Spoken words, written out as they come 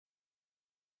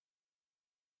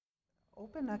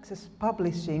Open access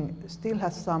publishing still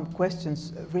has some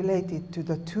questions related to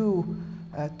the two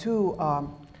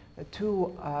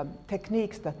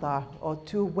techniques that are, or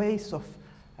two ways of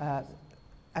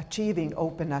achieving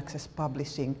open access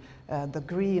publishing, the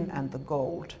green and the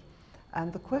gold.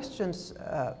 And the questions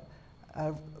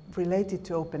related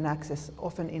to open access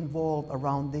often involve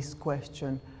around this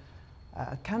question,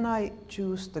 can I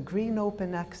choose the green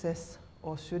open access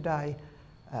or should I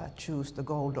choose the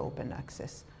gold open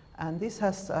access? And this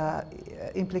has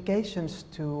implications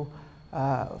to,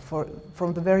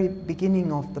 from the very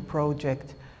beginning of the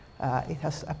project, it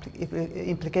has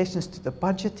implications to the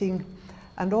budgeting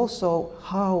and also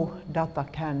how data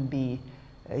can be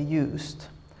used.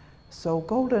 So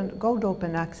gold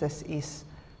open access is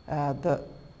the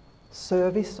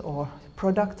service or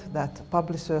product that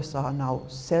publishers are now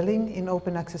selling in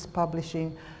open access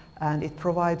publishing, and it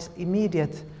provides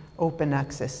immediate open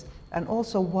access and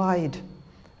also wide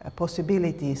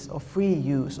possibilities of free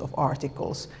use of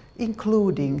articles,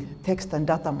 including text and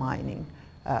data mining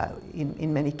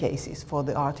in many cases for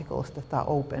the articles that are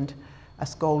opened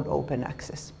as gold open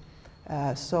access.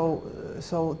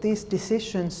 So these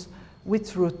decisions,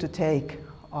 which route to take,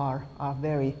 are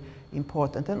very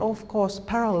important. And of course,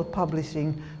 parallel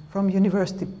publishing from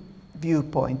university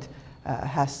viewpoint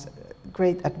has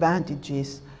great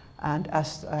advantages. And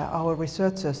as our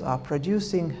researchers are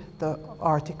producing the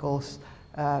articles,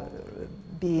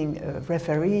 being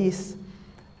referees,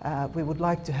 we would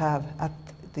like to have at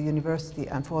the university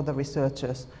and for the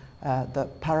researchers the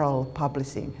parallel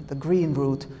publishing, the green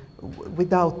route,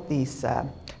 without these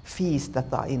fees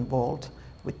that are involved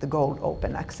with the gold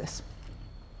open access.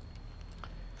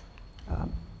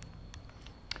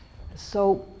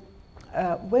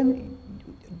 When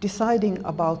deciding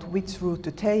about which route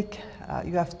to take,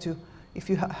 you have to, if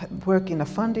you work in a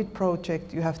funded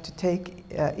project, you have to take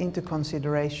into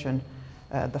consideration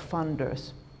the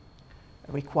funders'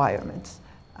 requirements.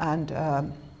 And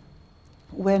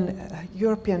when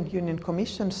European Union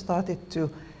Commission started to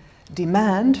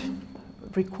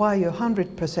require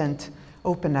 100%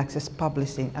 open access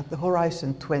publishing at the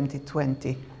Horizon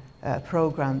 2020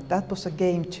 program, that was a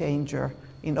game changer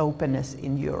in openness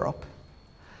in Europe.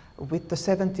 With the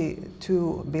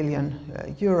 72 billion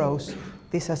euros,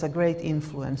 this has a great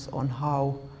influence on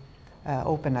how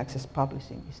open access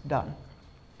publishing is done.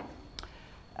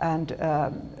 And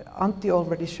Antti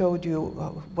already showed you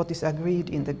what is agreed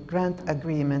in the grant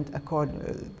agreement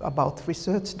about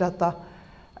research data.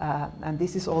 And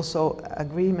this is also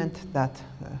agreement that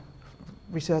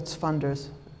research funders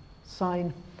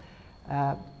sign.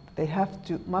 They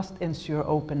must ensure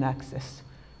open access.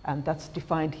 And that's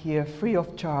defined here, free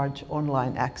of charge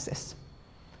online access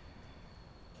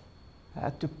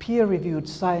to peer-reviewed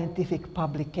scientific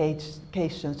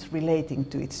publications relating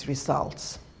to its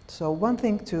results. So one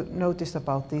thing to notice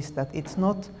about this, that it's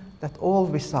not that all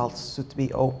results should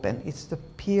be open. It's the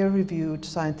peer-reviewed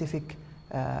scientific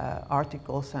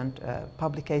articles and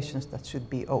publications that should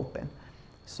be open.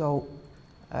 So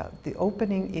the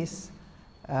opening is,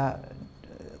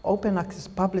 open access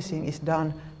publishing is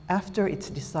done after it's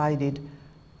decided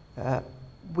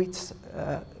which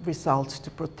results to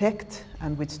protect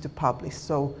and which to publish.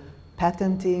 So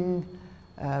patenting,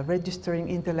 registering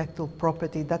intellectual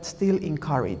property, that's still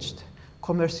encouraged.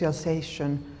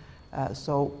 Commercialization,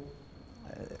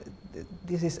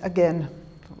 this is again,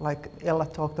 like Ella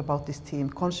talked about this theme,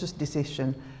 conscious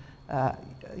decision.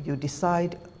 You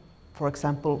decide, for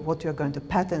example, what you're going to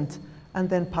patent, and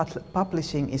then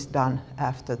publishing is done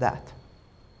after that.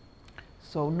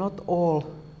 So not all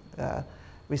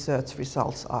research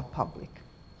results are public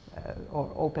or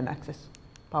open access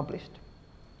published.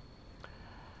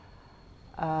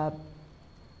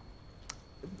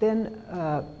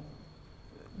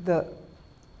 The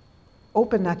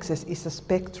open access is a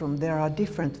spectrum. There are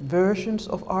different versions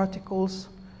of articles,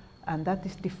 and that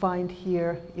is defined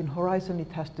here. In Horizon,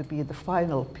 it has to be the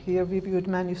final peer-reviewed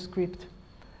manuscript.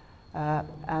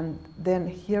 And then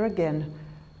here again,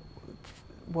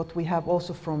 what we have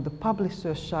also from the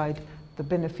publisher's side, the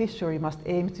beneficiary must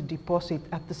aim to deposit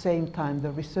at the same time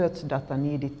the research data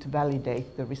needed to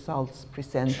validate the results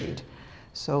presented.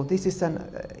 So this is an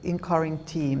incurring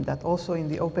theme that also in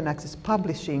the open access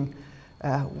publishing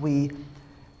we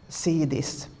see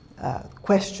these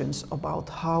questions about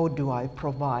how do I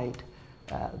provide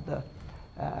the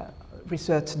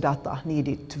research data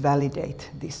needed to validate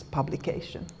this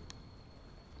publication.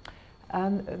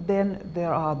 And then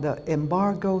there are the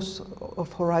embargoes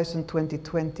of Horizon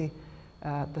 2020,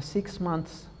 the 6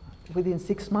 months, within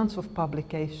 6 months of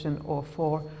publication, or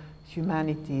for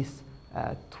humanities,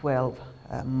 12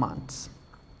 months.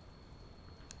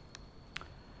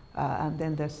 and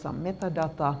then there's some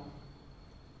metadata,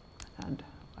 and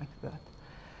like that.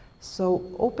 So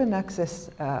open access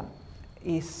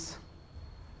is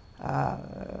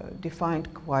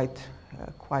defined quite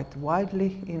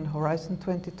widely in Horizon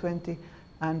 2020,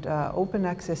 and open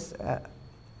access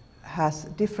has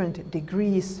different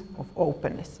degrees of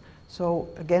openness. So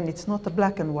again, it's not a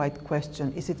black and white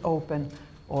question, is it open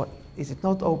or is it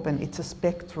not open? It's a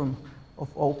spectrum of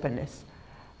openness.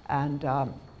 And a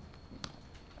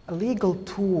legal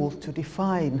tool to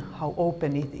define how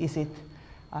open it is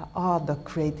are the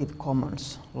Creative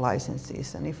Commons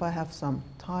licenses. And if I have some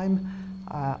time,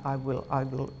 I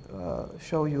will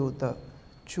show you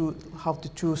how to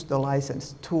choose the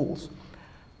license tools.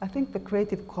 I think the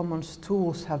Creative Commons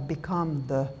tools have become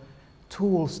the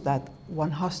tools that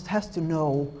one has to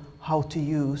know how to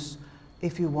use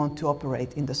if you want to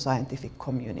operate in the scientific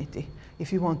community.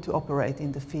 If you want to operate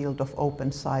in the field of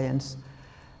open science,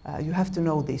 you have to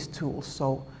know these tools.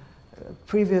 So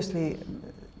previously,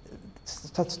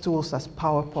 such tools as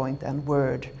PowerPoint and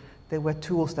Word, they were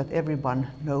tools that everyone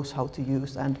knows how to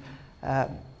use. And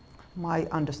my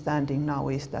understanding now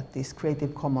is that these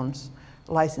Creative Commons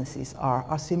licenses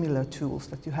are similar tools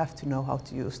that you have to know how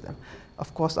to use them.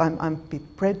 Of course, I'm a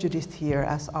bit prejudiced here,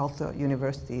 as Aalto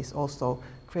University is also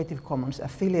Creative Commons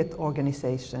affiliate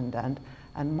organization,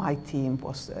 and my team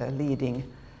was leading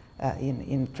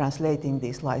in translating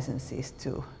these licenses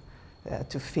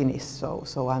to Finnish.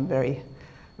 So I'm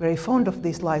very fond of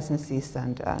these licenses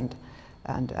and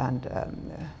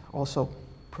also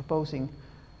proposing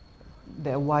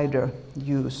their wider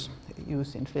use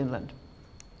in Finland.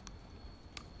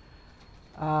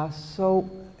 So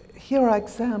here are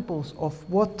examples of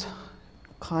what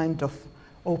kind of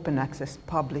open access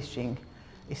publishing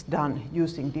is done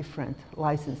using different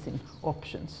licensing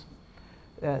options.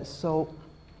 So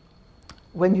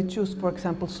when you choose, for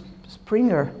example,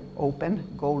 Springer Open,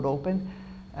 Gold Open,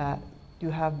 you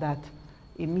have that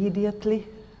immediately,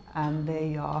 and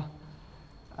they are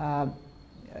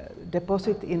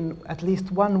deposit in at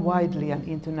least one widely and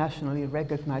internationally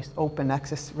recognized open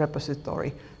access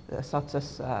repository, such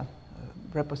as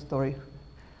repository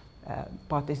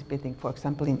participating, for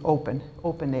example, in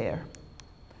OpenAIRE.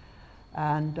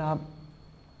 And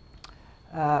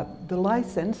the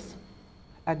license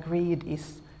agreed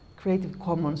is Creative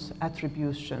Commons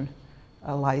Attribution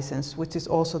license, which is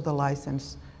also the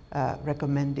license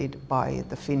recommended by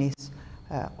the Finnish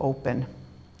Open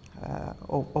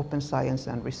Science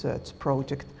and Research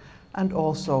Project, and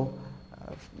also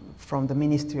from the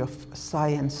Ministry of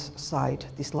Science side,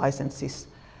 this license is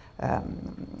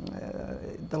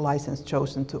the license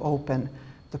chosen to open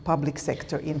the public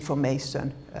sector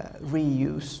information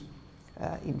reuse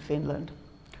in Finland.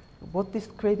 What this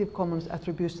Creative Commons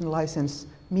Attribution license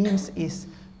means is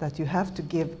that you have to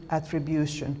give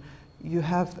attribution. You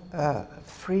have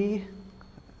free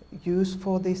use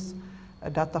for this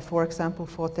data, for example,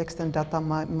 for text and data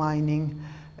mining.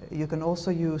 You can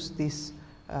also use this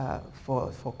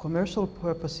for commercial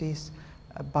purposes,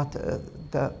 but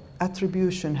the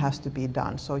attribution has to be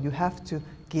done. So you have to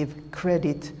give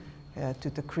credit to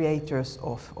the creators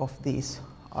of these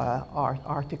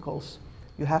articles.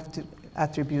 You have to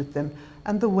attribute them,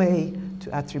 and the way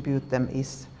to attribute them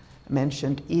is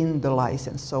mentioned in the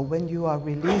license. So when you are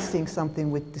releasing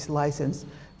something with this license,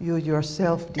 you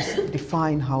yourself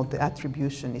define how the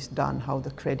attribution is done, how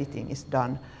the crediting is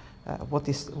done, what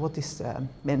is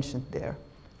mentioned there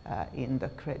in the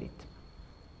credit.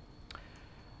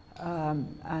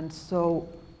 And so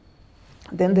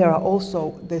then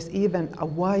there's even a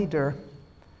wider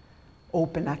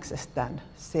open access than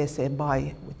CC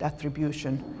BY with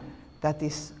attribution. That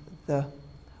is the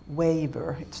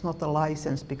waiver. It's not a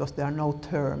license because there are no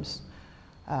terms.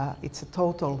 It's a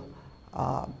total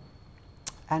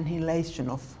annihilation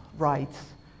of rights,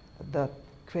 the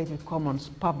Creative Commons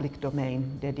public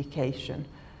domain dedication.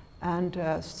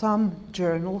 And some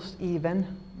journals, even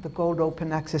the Gold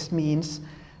Open Access means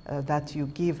that you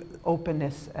give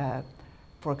openness,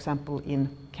 for example, in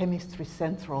Chemistry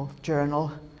Central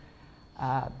Journal,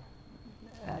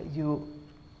 you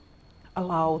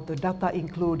allow the data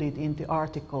included in the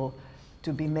article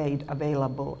to be made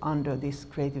available under this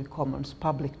Creative Commons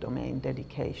public domain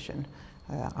dedication,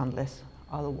 unless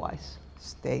otherwise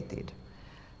stated.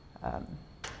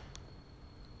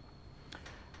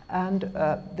 And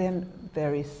then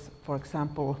there is, for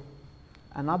example,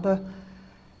 another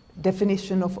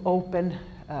definition of open.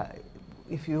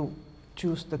 If you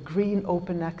choose the green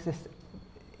open access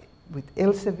with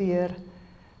Elsevier,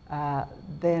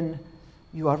 then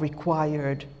you are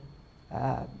required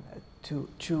to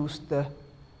choose the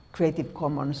Creative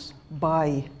Commons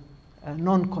by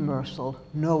non-commercial,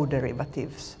 no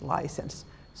derivatives license.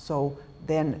 So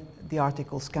then the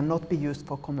articles cannot be used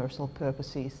for commercial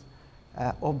purposes.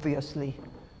 Obviously,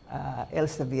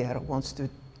 Elsevier wants to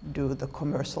do the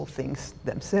commercial things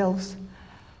themselves.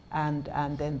 And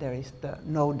then there is the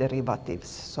no derivatives.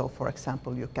 So for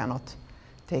example, you cannot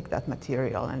take that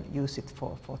material and use it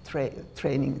for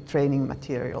training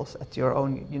materials at your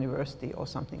own university or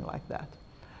something like that.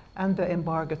 And the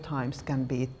embargo times can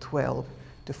be 12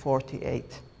 to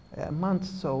 48 months,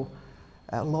 so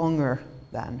longer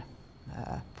than,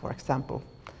 for example,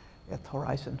 at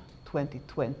Horizon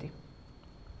 2020.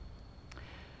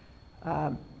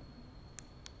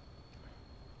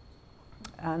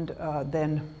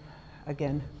 Then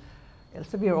again,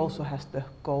 Elsevier also has the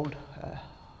gold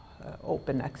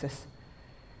open access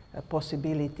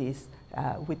possibilities.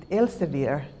 With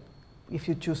Elsevier, if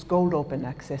you choose gold open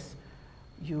access,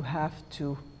 you have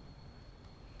to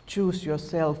choose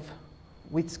yourself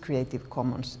which Creative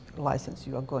Commons license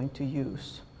you are going to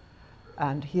use.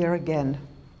 And here again,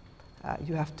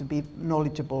 you have to be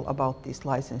knowledgeable about these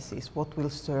licenses, what will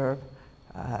serve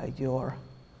your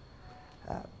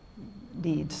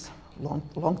needs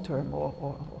long-term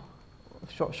or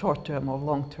short-term or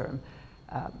long-term.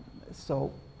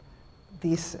 So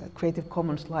these Creative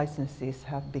Commons licenses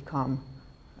have become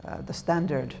the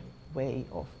standard way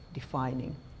of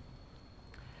defining,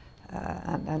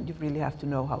 and you really have to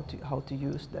know how to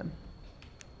use them.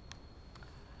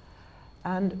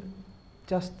 And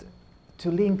just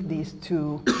to link these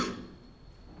two,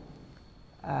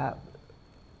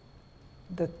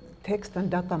 the text and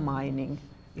data mining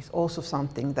is also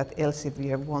something that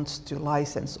Elsevier wants to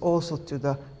license also to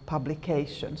the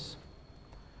publications.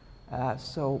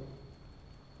 So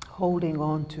holding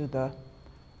on to the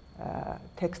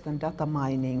text and data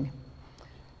mining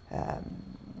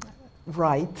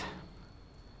right,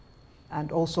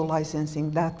 and also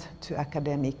licensing that to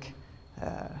academic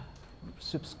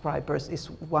subscribers is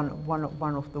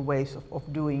one of the ways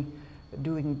of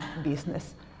doing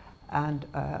business. And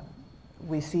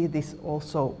we see this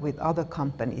also with other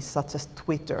companies such as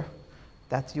Twitter,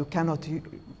 that you cannot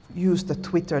use the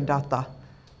Twitter data,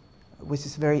 which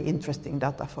is very interesting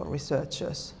data for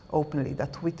researchers, openly,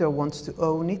 that Twitter wants to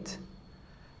own it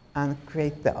and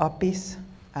create the APIs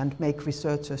and make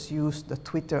researchers use the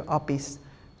Twitter APIs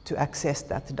to access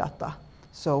that data.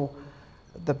 So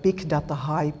the big data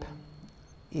hype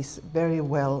is very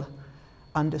well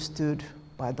understood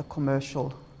by the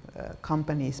commercial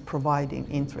companies providing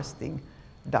interesting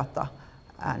data,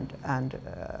 and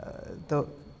the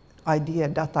idea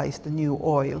data is the new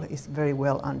oil is very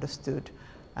well understood,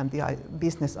 and the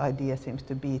business idea seems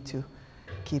to be to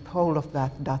keep hold of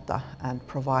that data and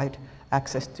provide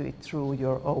access to it through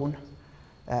your own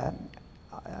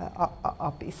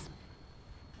APIs.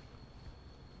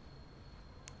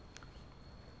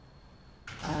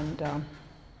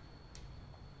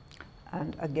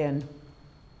 And again,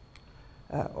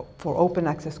 for open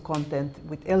access content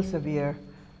with Elsevier,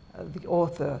 the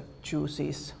author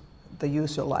chooses the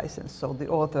user license. So the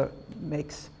author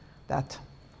makes that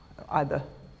either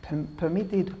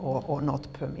permitted or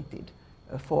not permitted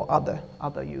for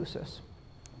other users.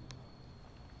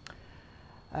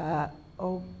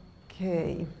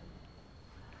 Okay,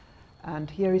 and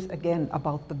here is again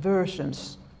about the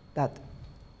versions that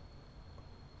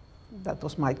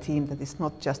was my theme, that it's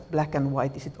not just black and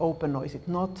white, is it open or is it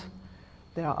not?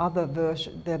 There are other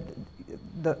versions.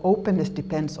 The openness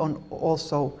depends on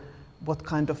also what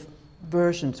kind of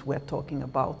versions we're talking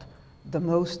about. The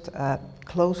most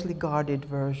closely guarded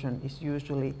version is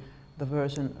usually the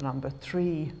version number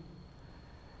 3,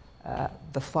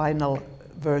 the final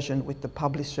version with the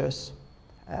publisher's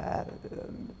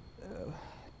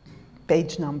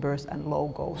page numbers and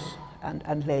logos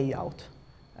and layout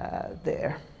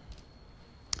there.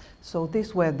 So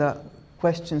these were the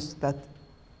questions that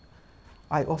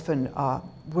I often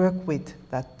work with,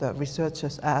 that the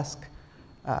researchers ask,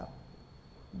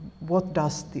 what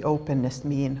does the openness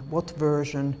mean? What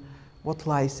version, what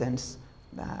license?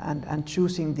 And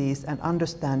choosing these and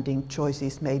understanding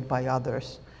choices made by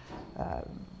others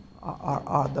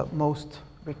are the most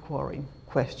recurring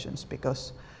questions,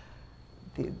 because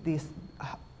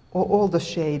all the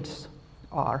shades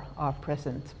are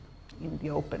present in the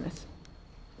openness.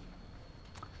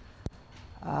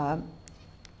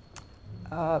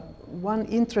 One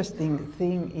interesting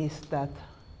thing is that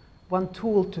one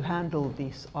tool to handle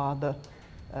this are the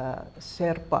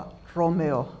Sherpa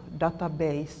Romeo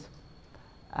database.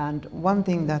 And one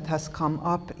thing that has come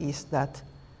up is that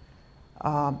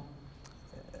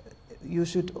you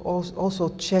should also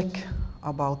check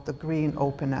about the green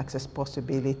open access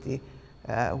possibility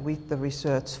with the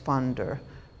research funder.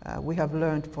 We have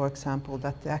learned, for example,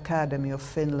 that the Academy of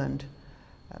Finland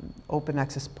open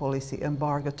access policy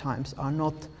embargo times are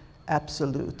not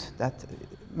absolute, that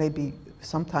maybe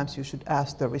sometimes you should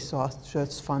ask the research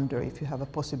funder if you have a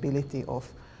possibility of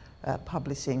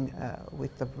publishing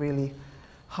with a really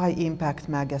high impact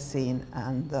magazine,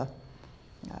 and the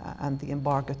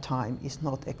embargo time is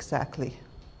not exactly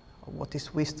what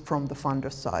is wished from the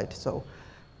funder side. So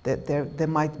there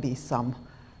might be some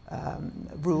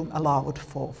room allowed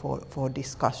for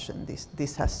discussion.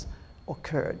 This has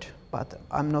occurred, but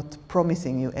I'm not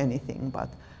promising you anything, but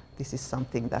this is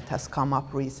something that has come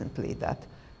up recently, that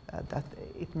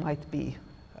it might be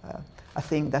a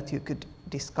thing that you could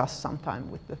discuss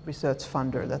sometime with the research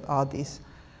funder, that are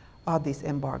these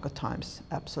embargo times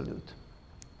absolute.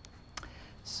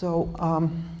 So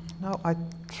now I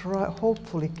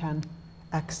hopefully can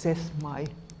access my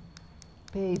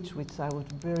page, which I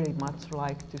would very much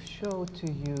like to show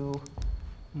to you,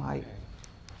 my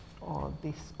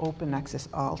this open access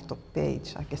Aalto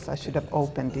page. I guess I should have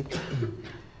opened it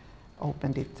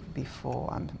before.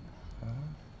 I'm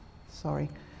sorry.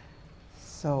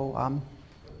 So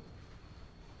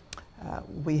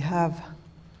we have.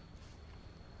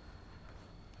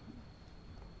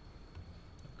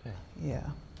 Okay. Yeah.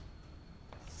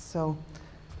 So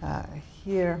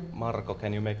here. Marco,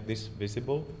 can you make this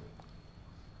visible?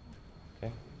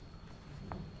 Okay.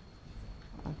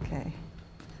 Okay.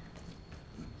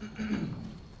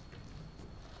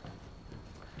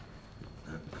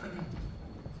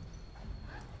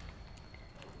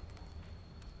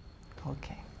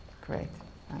 Okay, great,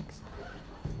 thanks.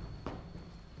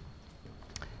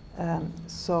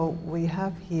 So we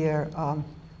have here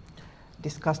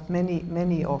discussed many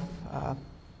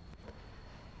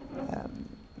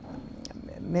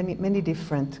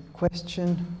different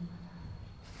questions.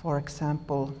 For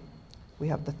example, we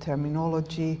have the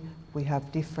terminology, we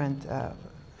have different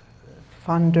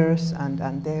funders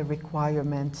and their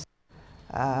requirements,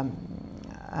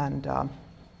 and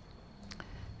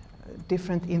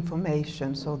different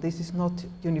information. So this is not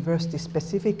university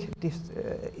specific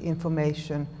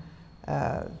information.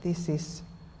 This is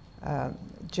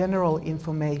general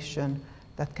information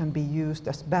that can be used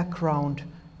as background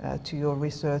to your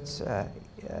research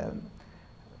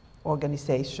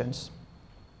organizations,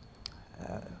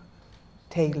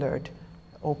 tailored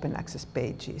open access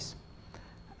pages.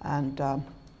 And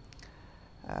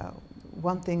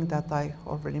one thing that I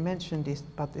already mentioned is,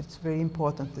 but it's very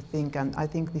important to think, and I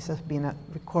think this has been a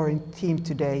recurring theme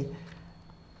today,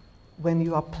 when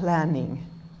you are planning,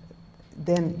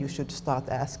 then you should start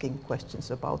asking questions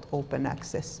about open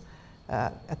access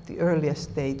at the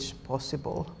earliest stage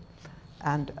possible.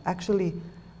 And actually,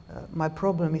 my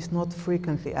problem is not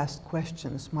frequently asked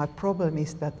questions. My problem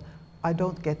is that I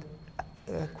don't get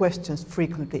questions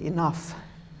frequently enough.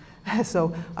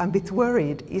 So I'm a bit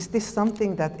worried. Is this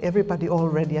something that everybody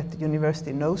already at the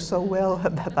university knows so well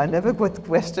that I never get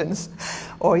questions?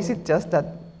 Or is it just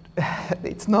that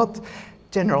it's not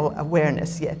general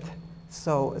awareness yet?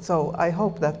 So I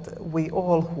hope that we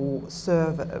all who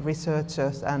serve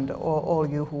researchers and all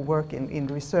you who work in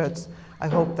research, I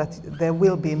hope that there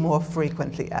will be more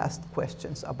frequently asked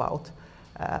questions about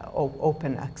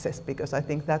open access, because I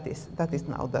think that is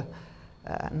now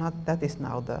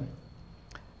the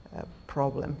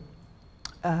problem.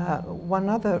 One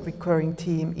other recurring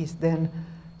theme is then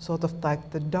sort of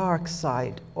like the dark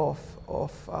side of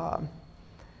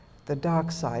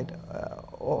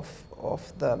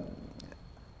the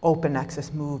open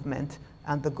access movement,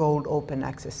 and the gold open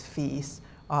access fees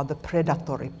are the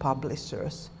predatory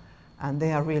publishers, and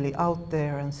they are really out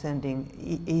there and sending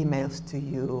emails to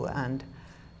you, and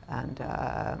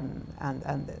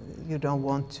you don't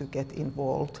want to get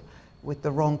involved with the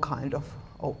wrong kind of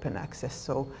open access.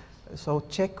 So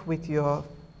check with your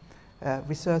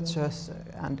researchers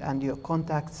and your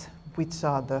contacts which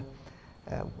are the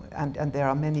and there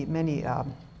are many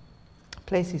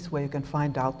places where you can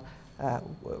find out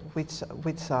which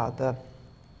are the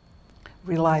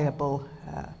reliable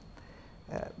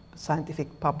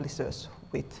scientific publishers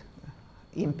with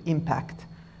impact.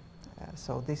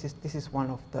 So this is one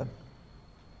of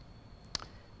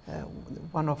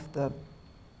the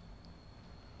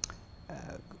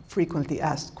frequently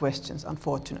asked questions,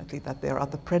 unfortunately, that there are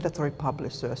the predatory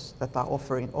publishers that are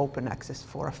offering open access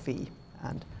for a fee,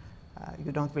 and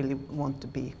you don't really want to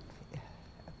be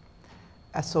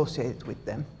associated with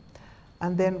them.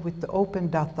 And then with the open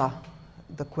data,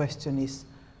 the question is,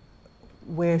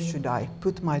 where should I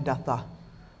put my data,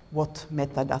 what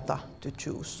metadata to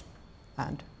choose?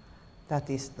 And that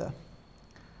is the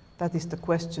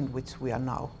question which we are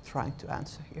now trying to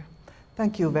answer here.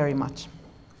 Thank you very much.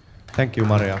 Thank you,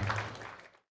 Maria.